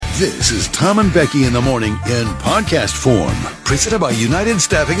This is Tom and Becky in the morning in podcast form. Presented by United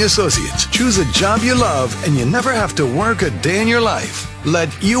Staffing Associates. Choose a job you love and you never have to work a day in your life.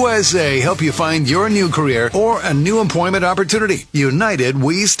 Let USA help you find your new career or a new employment opportunity. United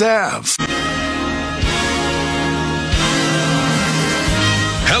We Staff.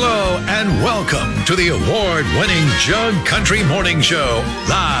 Hello and welcome to the award-winning Jug Country Morning Show,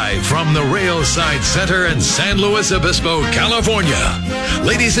 live from the Railside Center in San Luis Obispo, California.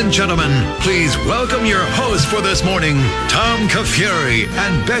 Ladies and gentlemen, please welcome your hosts for this morning, Tom Kafuri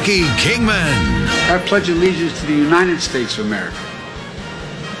and Becky Kingman. I pledge allegiance to the United States of America.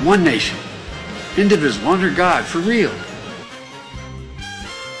 One nation, indivisible, under God, for real.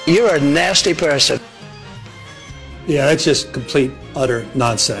 You're a nasty person. Yeah, that's just complete, utter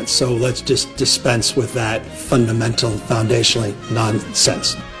nonsense. So let's just dispense with that fundamental, foundationally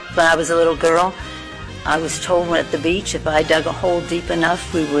nonsense. When I was a little girl, I was told at the beach if I dug a hole deep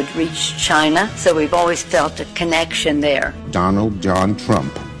enough, we would reach China. So we've always felt a connection there. Donald John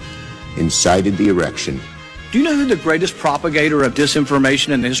Trump incited the erection. Do you know who the greatest propagator of disinformation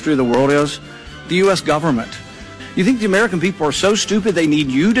in the history of the world is? The U.S. government. You think the American people are so stupid they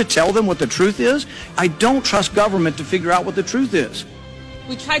need you to tell them what the truth is? I don't trust government to figure out what the truth is.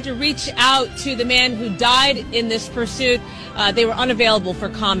 We tried to reach out to the man who died in this pursuit. They were unavailable for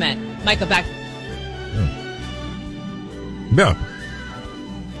comment. Michael, back. Yeah.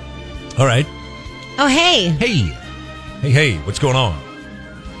 All right. Oh, hey. Hey, what's going on?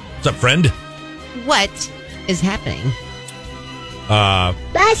 What's up, friend? What is happening?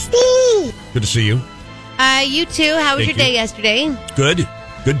 Busty! Good to see you. You too. How was your day yesterday? Good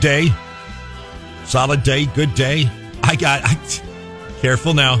day. Solid day, good day.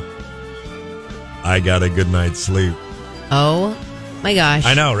 Careful now. I got a good night's sleep. Oh, my gosh.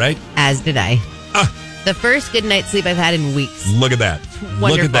 I know, right? As did I. The first good night's sleep I've had in weeks. Look at that. Wonderful.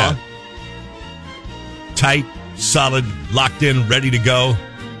 Look at that. Tight, solid, locked in, ready to go.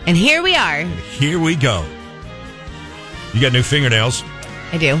 And here we are. Here we go. You got new fingernails.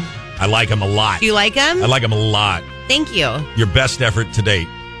 I do. I like them a lot. Do you like them? I like them a lot. Thank you. Your best effort to date.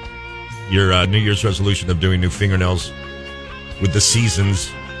 Your New Year's resolution of doing new fingernails with the seasons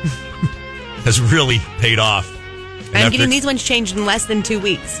has really paid off. And I'm getting these ones changed in less than 2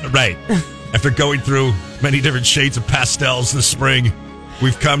 weeks. Right. After going through many different shades of pastels this spring,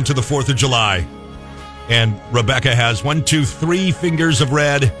 we've come to the 4th of July. And Rebecca has 1, 2, 3 fingers of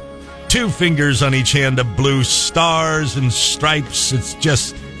red, 2 fingers on each hand of blue stars and stripes. It's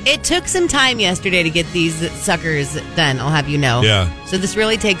just... It took some time yesterday to get these suckers done, I'll have you know. Yeah. So this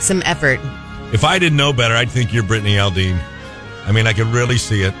really takes some effort. If I didn't know better, I'd think you're Brittany Aldean. I mean, I can really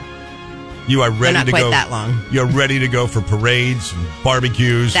see it. You are ready to go. Not quite that long. You're ready to go for parades and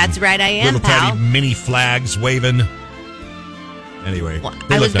barbecues. That's right, I am, little pal. tiny mini flags waving. Anyway. Well,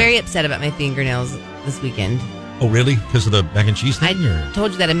 I was very upset about my fingernails this weekend. Oh, really? Because of the mac and cheese thing? I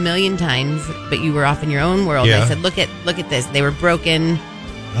told you that a million times, but you were off in your own world. Yeah. I said, look at this. They were broken.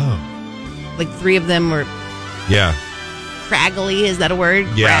 Oh. Like 3 of them were... Yeah. Craggly, is that a word?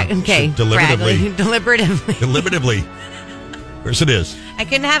 Yeah. Okay. Deliberatively. Deliberatively. Of course it is. I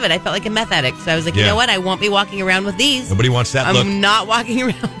couldn't have it. I felt like a meth addict. So I was like, you know what? I won't be walking around with these. Nobody wants that look. I'm not walking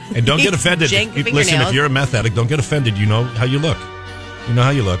around with And don't get offended. Listen, if you're a meth addict, don't get offended. You know how you look. You know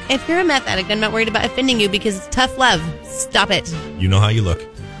how you look. If you're a meth addict, I'm not worried about offending you because it's tough love. Stop it. You know how you look.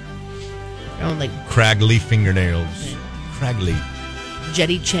 Oh, like craggly fingernails. Craggly.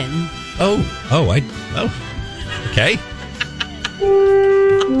 Jetty chin. Okay.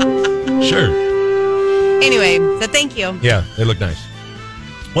 Sure. Anyway, so thank you. Yeah, they look nice.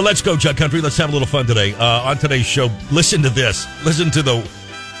 Well, let's go, Jug Country. Let's have a little fun today. On today's show, listen to this. Listen to the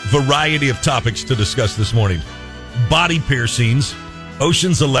variety of topics to discuss this morning. Body piercings,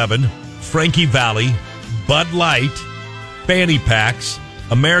 Ocean's 11, Frankie Valli, Bud Light, fanny packs,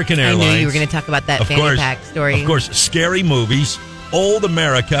 American Airlines. I knew you were going to talk about that fanny pack story. Of course, scary movies, Old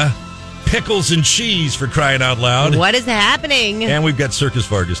America, pickles and cheese, for crying out loud. What is happening? And we've got Circus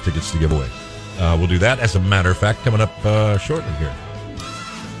Vargas tickets to give away. We'll do that, as a matter of fact, coming up shortly here.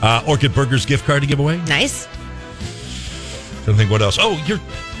 Orchid Burgers gift card to give away. Nice. Don't think what else.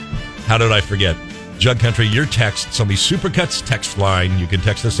 How did I forget? Jug Country, your texts on the Supercuts text line. You can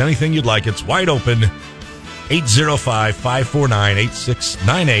text us anything you'd like. It's wide open.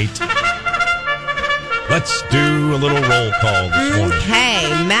 805-549-8698. Let's do a little roll call this morning. Okay.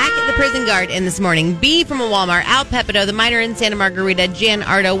 Mac, the prison guard, in this morning. B from a Walmart. Al Pepito, the minor in Santa Margarita. Jan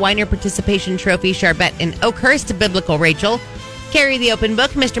Ardo, Weiner Participation Trophy. Charbette in Oakhurst. Biblical Rachel. Carrie, the open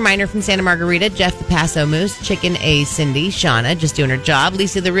book. Mr. Minor from Santa Margarita. Jeff, the Paso Moose. Chicken A. Cindy. Shauna, just doing her job.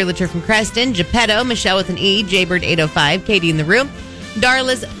 Lisa, the realtor from Creston. Geppetto. Michelle with an E. Jaybird 805. Katie in the room.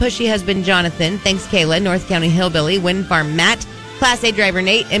 Darla's pushy husband, Jonathan. Thanks, Kayla. North County Hillbilly. Wind Farm, Matt. Class A driver,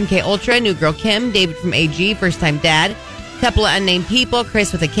 Nate. MK Ultra. New girl, Kim. David from AG. First-time dad. Couple of unnamed people.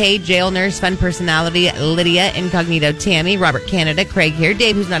 Chris with a K. Jail nurse. Fun personality, Lydia. Incognito, Tammy. Robert Canada. Craig here.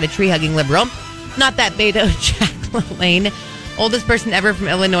 Dave, who's not a tree-hugging liberal. Not that Beto. Jack Lane. Oldest person ever from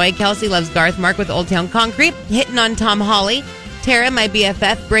Illinois. Kelsey loves Garth. Mark with Old Town Concrete. Hitting on Tom Holly. Tara, my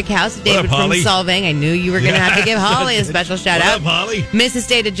BFF. Brick House. David from Solvang. I knew you were going to have to give Holly a special shout out. Up, Holly? Mrs.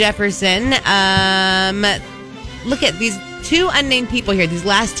 Data Jefferson. Look at these two unnamed people here. These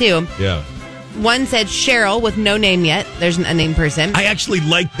last two. Yeah. One said Cheryl with no name yet. There's an unnamed person. I actually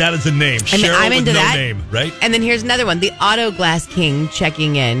like that as a name. Cheryl I'm into with no that. name, right? And then here's another one. The Auto Glass King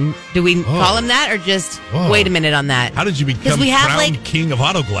checking in. Do we call him that or just wait a minute on that? How did you become crowned king of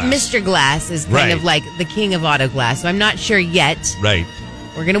auto glass? Mr. Glass is kind of like the king of auto glass. So I'm not sure yet. Right.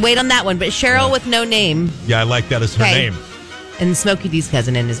 We're going to wait on that one. But Cheryl with no name. Yeah, I like that as her name. And Smokey D's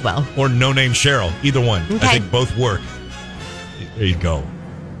cousin in as well. Or no name Cheryl. Either one. Okay. I think both work. There you go.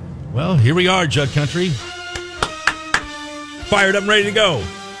 Well, here we are, Jug Country. Fired up and ready to go.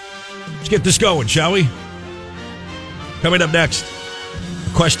 Let's get this going, shall we? Coming up next,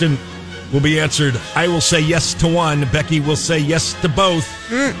 the question will be answered. I will say yes to one. Becky will say yes to both.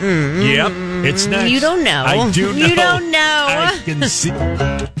 Yep, it's next. You don't know. I do know. You don't know. I can see.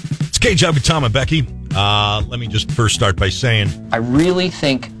 It's K-Jug with Tom and Becky. Let me just first start by saying I really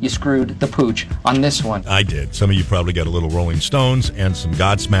think you screwed the pooch on this one. I did. Some of you probably got a little Rolling Stones and some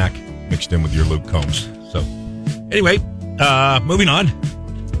Godsmack mixed in with your Luke Combs. So, anyway, moving on.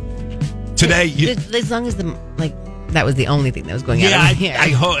 Today, as long as that was the only thing that was going on over here.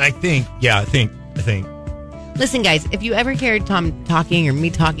 I think. Listen, guys, if you ever hear Tom talking or me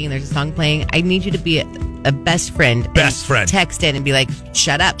talking and there's a song playing, I need you to be a best friend. Best friend. Text in and be like,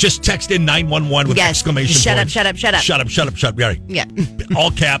 shut up. Just text in 911 with exclamation shut points. Shut up. Shut up. Right. Yeah.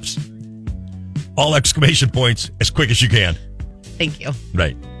 All caps. All exclamation points as quick as you can. Thank you.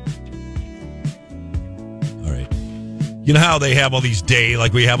 Right. All right. You know how they have all these days,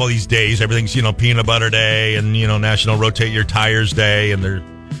 like we have all these days, everything's, peanut butter day and, National Rotate Your Tires Day, and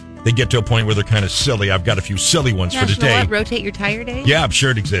they get to a point where they're kind of silly. I've got a few silly ones for today. National Rotate Your Tire Day? Yeah, I'm sure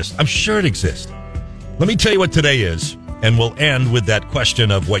it exists. Let me tell you what today is, and we'll end with that question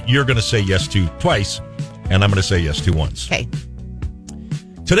of what you're going to say yes to twice, and I'm going to say yes to once. Okay.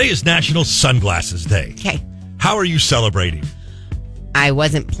 Today is National Sunglasses Day. Okay. How are you celebrating? I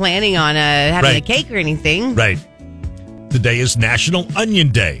wasn't planning on having a cake or anything. Right. Today is National Onion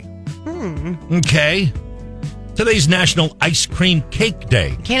Day. Okay. Today's National Ice Cream Cake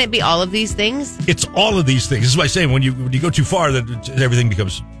Day. Can it be all of these things? It's all of these things. This is why I say when you go too far, that everything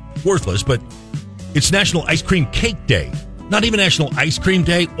becomes worthless. But it's National Ice Cream Cake Day. Not even National Ice Cream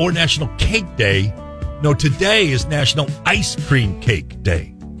Day or National Cake Day. No, today is National Ice Cream Cake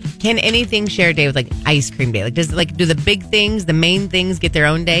Day. Can anything share a day with ice cream day? Do the big things, the main things, get their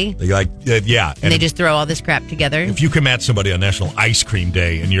own day? Yeah. And they just throw all this crap together? If you come at somebody on National Ice Cream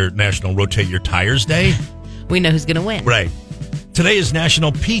Day and your National Rotate Your Tires Day, we know who's going to win. Right. Today is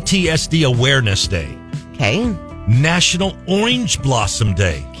National PTSD Awareness Day. Okay. National Orange Blossom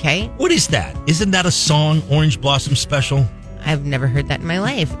Day. Okay. What is that? Isn't that a song, Orange Blossom Special? I've never heard that in my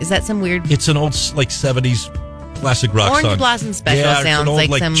life. Is that some weird... It's an old, 70s classic rock song. Orange Blossom Special sounds it's an old,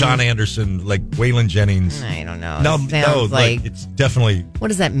 like some... John Anderson, Waylon Jennings. I don't know. No, like... it's definitely... What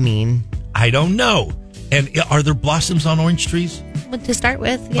does that mean? I don't know. And are there blossoms on orange trees? Well, to start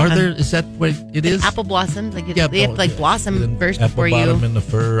with, yeah. Are there? Is that what it is? Apple blossoms. They have to blossom first before you... Apple bottom in the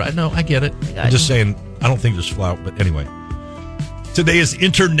fur. I know, I get it. I'm just saying, I don't think there's flower, but anyway. Today is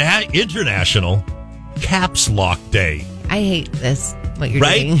International Caps Lock Day. I hate this, what you're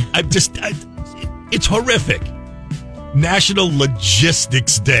doing. It's horrific. National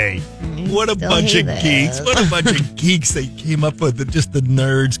Logistics Day. What a bunch of geeks. What a bunch of geeks they came up with. Just the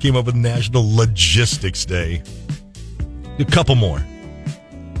nerds came up with National Logistics Day. A couple more.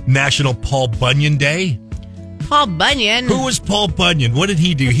 National Paul Bunyan Day. Paul Bunyan? Who was Paul Bunyan? What did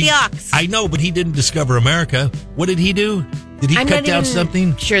he do? The ox. I know, but he didn't discover America. What did he do? Did he cut down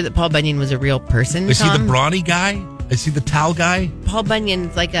something? Sure that Paul Bunyan was a real person. Is he the brawny guy? Is he the towel guy? Paul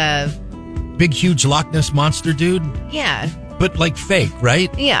Bunyan's like a big, huge Loch Ness monster dude? Yeah. But fake,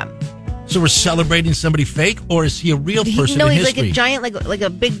 right? Yeah. So we're celebrating somebody fake, or is he a real person in history? No, he's like a giant, like a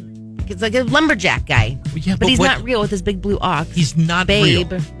big, it's like a lumberjack guy. Yeah, but he's not real with his big blue ox. He's not real.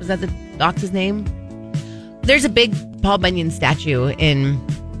 Babe. Was that the ox's name? There's a big Paul Bunyan statue in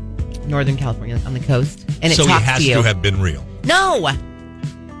Northern California on the coast, and it talks to you. So he has to have been real. No,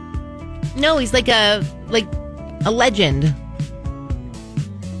 he's like a legend.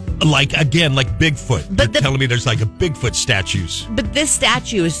 Like Bigfoot. But You're telling me there's like a Bigfoot statues. But this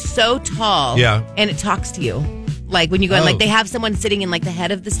statue is so tall. Yeah. And it talks to you. Like when you go in, like they have someone sitting in like the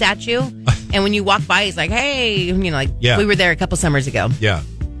head of the statue. And when you walk by, he's like, hey, we were there a couple summers ago. Yeah.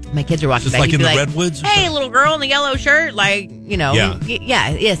 My kids are walking Just by. like He'd in be the redwoods? Hey, little girl in the yellow shirt. Yeah.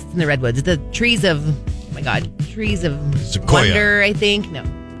 Yes, it's in the redwoods. The trees of, trees of Sequoia. wonder, I think. No.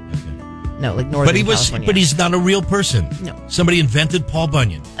 No, like northern California. But he's not a real person. No. Somebody invented Paul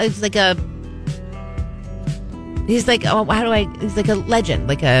Bunyan. It's like he's like a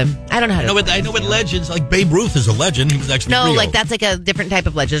legend. I don't know how to. I know what legends, like Babe Ruth is a legend. He was actually real. like that's like a different type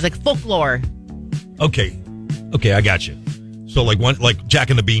of legend. It's like folklore. Okay, I got you. So like Jack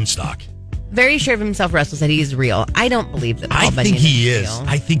and the Beanstalk. Very sure of himself, Russell said he's real. I don't believe that Paul Bunyan is real.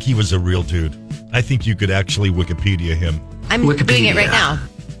 I think he was a real dude. I think you could actually Wikipedia him. I'm doing it right now.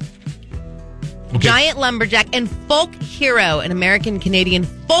 Okay. Giant lumberjack and folk hero in American-Canadian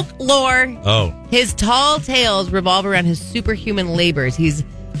folklore. Oh. His tall tales revolve around his superhuman labors. He's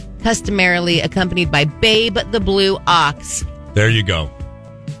customarily accompanied by Babe the Blue Ox. There you go.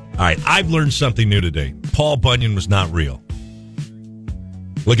 All right, I've learned something new today. Paul Bunyan was not real.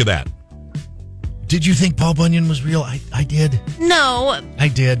 Look at that. Did you think Paul Bunyan was real? I did. No. I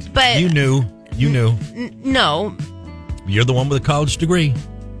did. But you knew. No. You're the one with a college degree.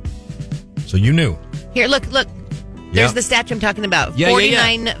 So you knew. Here, look. There's the statue I'm talking about.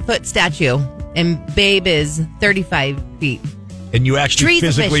 49-foot statue. And Babe is 35 feet. And you actually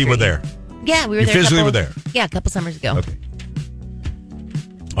physically were there. Yeah, we were there. Physically were there. Yeah, a couple summers ago. Okay.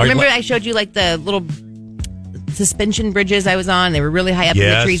 Remember I showed you like the little suspension bridges I was on? They were really high up in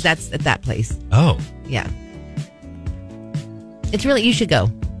the trees. That's at that place. Oh. Yeah. It's really, you should go.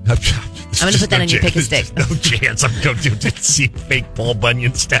 I'm going to put that on your pick a stick. No chance I'm going to see fake Paul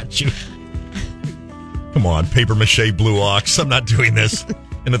Bunyan statue. Come on, paper mache blue ox. I'm not doing this.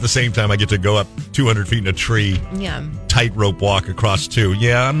 And at the same time, I get to go up 200 feet in a tree. Yeah. Tightrope walk across two.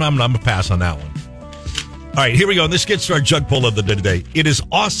 Yeah, I'm a pass on that one. All right, here we go. This gets to our jug poll of the day today. It is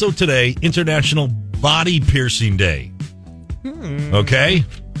also today International Body Piercing Day. Okay?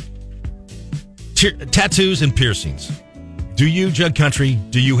 Tattoos and piercings. Do you, Jug Country,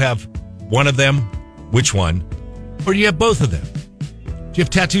 do you have one of them? Which one? Or do you have both of them? Do you have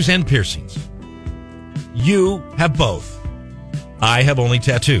tattoos and piercings? You have both. I have only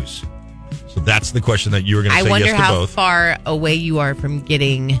tattoos. So that's the question that you were going to say yes to both. I wonder how far away you are from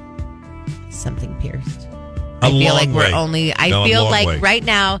getting something pierced. I feel like we're only. I feel like right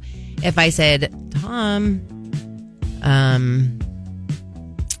now, if I said, Tom, I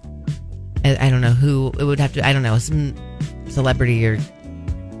don't know who it would have to. I don't know, some celebrity or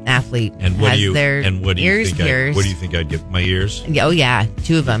athlete and what has do you, their and what do you ears think pierced. What do you think I'd get? My ears? Oh yeah,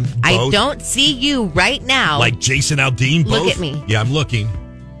 two of them. Both? I don't see you right now. Like Jason Aldean. Both? Look at me. Yeah, I'm looking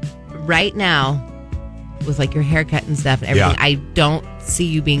right now with like your haircut and stuff and everything. Yeah. I don't see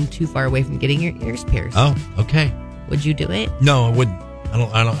you being too far away from getting your ears pierced. Oh, okay. Would you do it? No, I wouldn't.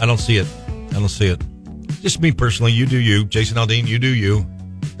 I don't see it. I don't see it. Just me personally. You do you. Jason Aldean, you do you.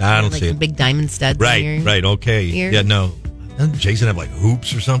 I don't see it. Big diamond studs. Right. Okay. Ears? Yeah. No. Doesn't Jason have like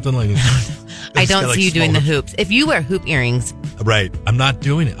hoops or something? Like I don't see you doing the hoops. If you wear hoop earrings, right? I'm not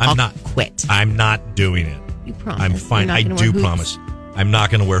doing it. I'll quit. I'm not doing it. You promise? I'm fine. I do promise. I'm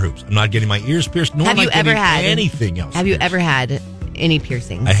not going to wear hoops. I'm not getting my ears pierced. Nor have am I you ever had anything else? Have you ever had any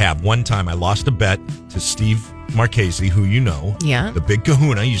piercings? I have. One time, I lost a bet to Steve Marchese, who you know. Yeah. The big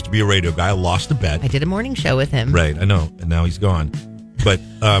kahuna. Used to be a radio guy. I lost a bet. I did a morning show with him. Right. I know. And now he's gone. But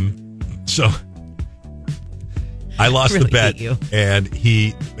so I lost really the bet,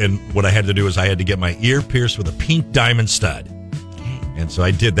 and what I had to do is I had to get my ear pierced with a pink diamond stud. Okay. And so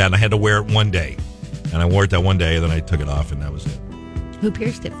I did that, and I had to wear it one day. And I wore it that one day, and then I took it off, and that was it. Who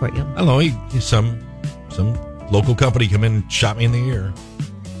pierced it for you? I don't know. Some local company come in and shot me in the ear.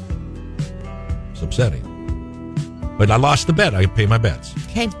 It's upsetting. But I lost the bet. I pay my bets.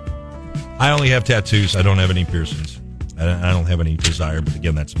 Okay. I only have tattoos. I don't have any piercings. I don't have any desire, but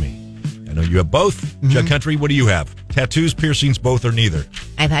again, that's me. I know you have both. Mm-hmm. Jug Country, what do you have? Tattoos, piercings, both, or neither?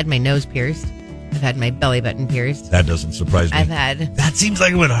 I've had my nose pierced. I've had my belly button pierced. That doesn't surprise me. That seems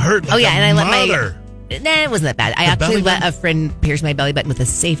like it would hurt. Like and I let Nah, it wasn't that bad. I actually let a friend pierce my belly button with a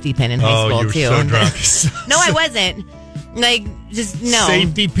safety pin in high school, too. Oh, you were so drunk. No, I wasn't. Like, just no.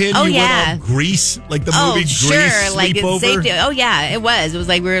 Safety pin? Oh, you yeah. went on Grease? Like the movie Grease? Sure. Like Sleepover? safety. Oh, yeah, it was. It was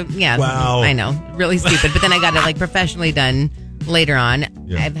like Wow. I know. Really stupid. But then I got it like professionally done later on.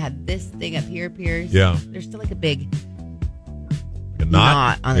 Yeah. I've had this thing up here pierced. Yeah. There's still like a big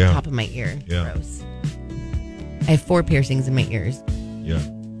knot on the top of my ear. Yeah. Gross. I have 4 piercings in my ears. Yeah.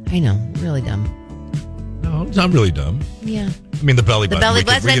 I know. Really dumb. No, it's not really dumb. Yeah. I mean, the belly button. The belly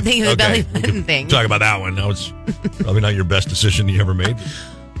button thing. The belly button thing. Talk about that one. No, it's probably not your best decision you ever made.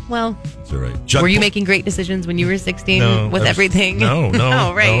 Well, it's all right. Were you making great decisions when you were 16 with everything? No.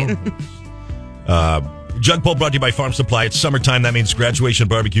 Oh, right. No. Jug Pull brought to you by Farm Supply. It's summertime. That means graduation,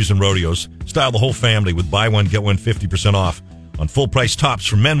 barbecues, and rodeos. Style the whole family with buy one, get one 50% off on full price tops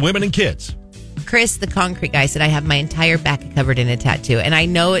for men, women, and kids. Chris, the concrete guy, said I have my entire back covered in a tattoo. And I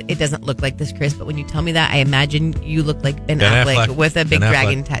know it doesn't look like this, Chris, but when you tell me that, I imagine you look like Ben Affleck with a big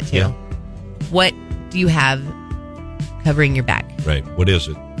dragon tattoo. Yeah. What do you have covering your back? Right. What is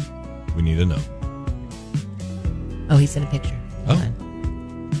it? We need to know. Oh, he sent a picture.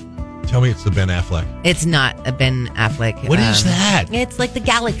 Tell me it's the Ben Affleck. It's not a Ben Affleck. What is that? It's like the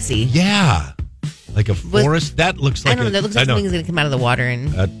galaxy. Yeah. Like a forest? That looks like I don't know. That looks like something's going to come out of the water.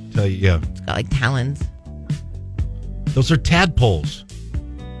 And I'll tell you, yeah. It's got like talons. Those are tadpoles.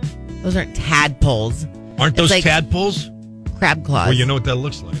 Those aren't tadpoles. Aren't those like tadpoles? Crab claws. Well, you know what that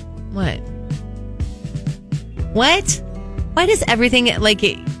looks like. What? What? Why does everything like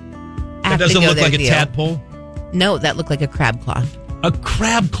it have It doesn't to go look like a Theo? tadpole? No, that looked like a crab claw. A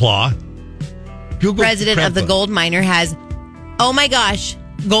crab claw? Google President crab of the claw. gold miner has, oh my gosh,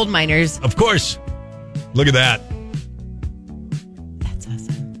 gold miners. Of course. Look at that. That's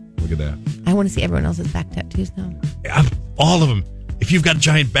awesome. Look at that. I want to see everyone else's back tattoos now. All of them. If you've got a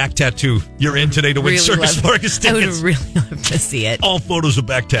giant back tattoo, you're in today to win Circus Vargas tickets. I would really love to see it. All photos of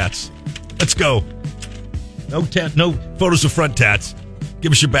back tats. Let's go. No photos of front tats.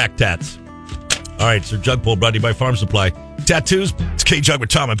 Give us your back tats. All right, so Jug Pull brought to you by Farm Supply. Tattoos, it's K-Jug with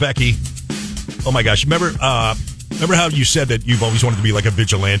Tom and Becky. Oh my gosh, remember how you said that you've always wanted to be like a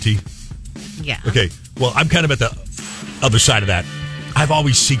vigilante? Yeah. Okay, well, I'm kind of at the other side of that. I've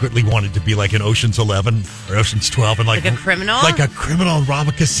always secretly wanted to be like an Ocean's 11 or Ocean's 12 and like a criminal? Like a criminal and rob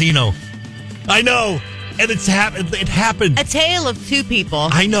a casino. I know, and it happened. A tale of two people.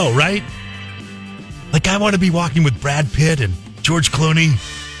 I know, right? Like I want to be walking with Brad Pitt and George Clooney.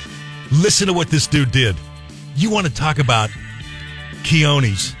 Listen to what this dude did. You want to talk about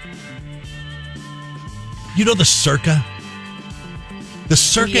Keonis. You know the Circa? The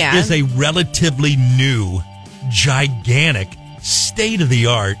Circa is a relatively new, gigantic,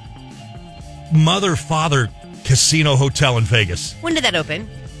 state-of-the-art mother-father casino hotel in Vegas. When did that open?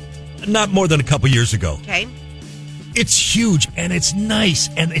 Not more than a couple years ago. Okay. It's huge, and it's nice,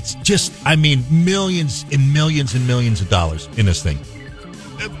 and it's just, I mean, millions and millions and millions of dollars in this thing.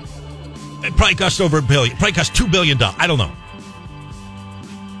 It probably cost over $1 billion. It probably cost $2 billion. I don't know.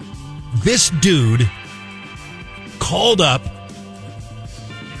 This dude called up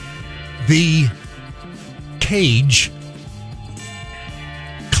the cage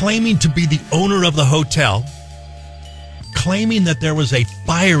claiming to be the owner of the hotel, claiming that there was a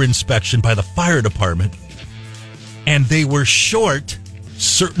fire inspection by the fire department, and they were short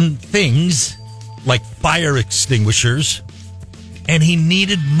certain things like fire extinguishers, and he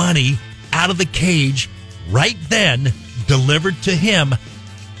needed money out of the cage right then, delivered to him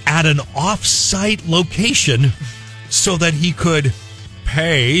at an off-site location so that he could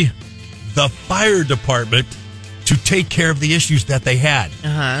pay the fire department to take care of the issues that they had.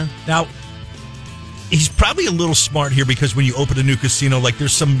 Uh-huh. Now, he's probably a little smart here because when you open a new casino, like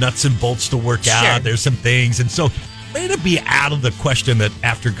there's some nuts and bolts to work out. There's some things. And so may it be out of the question that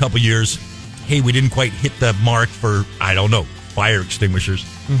after a couple years, hey, we didn't quite hit the mark for, I don't know, fire extinguishers.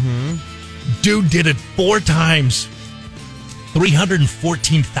 Mm-hmm. Dude did it 4 times.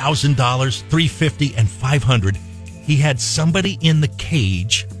 $314,000, $350,000, and $500,000. He had somebody in the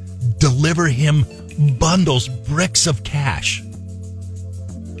cage deliver him bundles, bricks of cash.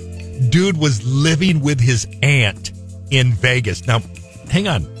 Dude was living with his aunt in Vegas. Now, hang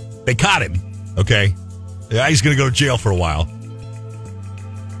on. They caught him, okay? He's going to go to jail for a while.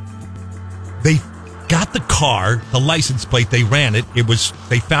 They got the car, the license plate, they ran it.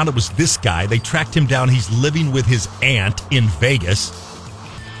 They found it was this guy. They tracked him down. He's living with his aunt in Vegas.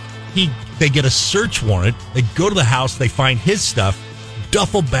 They get a search warrant. They go to the house. They find his stuff,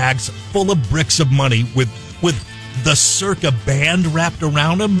 duffel bags full of bricks of money with the Circa band wrapped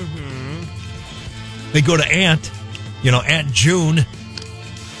around them. Mm-hmm. They go to Aunt June.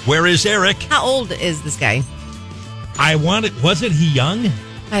 Where is Eric? How old is this guy? Wasn't he young?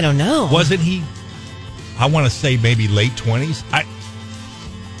 I don't know. Wasn't he? I want to say maybe late 20s.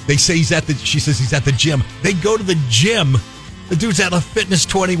 They say she says he's at the gym. They go to the gym. The dude's at a Fitness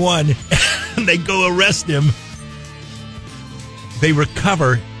 21 and they go arrest him. They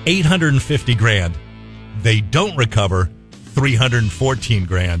recover $850,000. They don't recover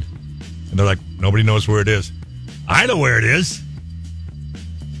 $314,000. And they're like, nobody knows where it is. I know where it is.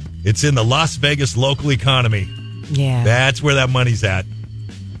 It's in the Las Vegas local economy. Yeah. That's where that money's at.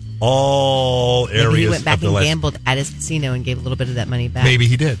 All areas Maybe he went back of the and life. gambled at his casino and gave a little bit of that money back. Maybe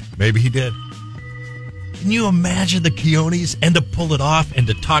he did. Can you imagine the Keonis and to pull it off and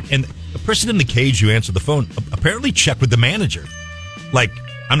to talk? And the person in the cage who answered the phone apparently checked with the manager. Like,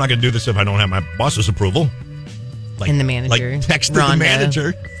 I'm not going to do this if I don't have my boss's approval. Like, and the manager. Like, texted Rhonda, the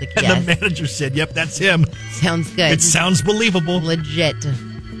manager. like, and yes. the manager said, yep, that's him. Sounds good. It sounds believable. Legit.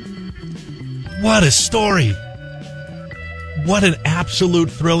 What a story. What an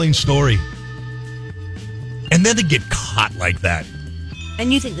absolute thrilling story. And then to get caught like that.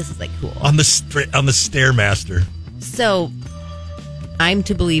 And you think this is like cool. On the Stairmaster. So, I'm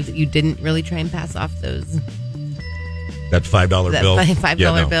to believe that you didn't really try and pass off those. That $5 bill?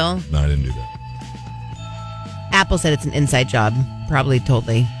 $5 bill? No, I didn't do that. Apple said it's an inside job. Probably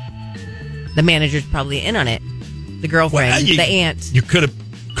totally. The manager's probably in on it. The girlfriend, the aunt. You could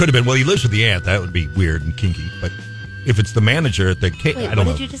have been. Well, he lives with the aunt. That would be weird and kinky. But if it's the manager at the case, I don't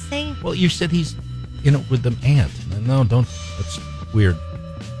know. What did you just say? Well, you said he's, with the aunt. No, don't. That's weird.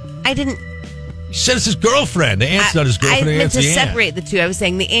 I didn't. You said it's his girlfriend. The aunt's not his girlfriend. I The meant aunt's to the aunt. separate the two. I was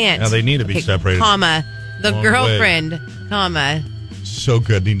saying the aunt. Now they need to be separated. Comma. The Long girlfriend. Comma. So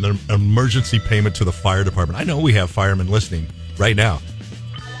good. Need an emergency payment to the fire department. I know we have firemen listening right now.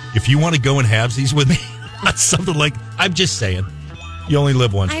 If you want to go in halvesies with me on something like, I'm just saying, you only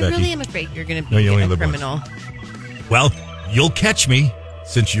live once, Becky. I really am afraid you're going to be you only a live criminal. Once. Well, you'll catch me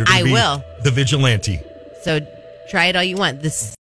since you're going to be will. the vigilante. So try it all you want. This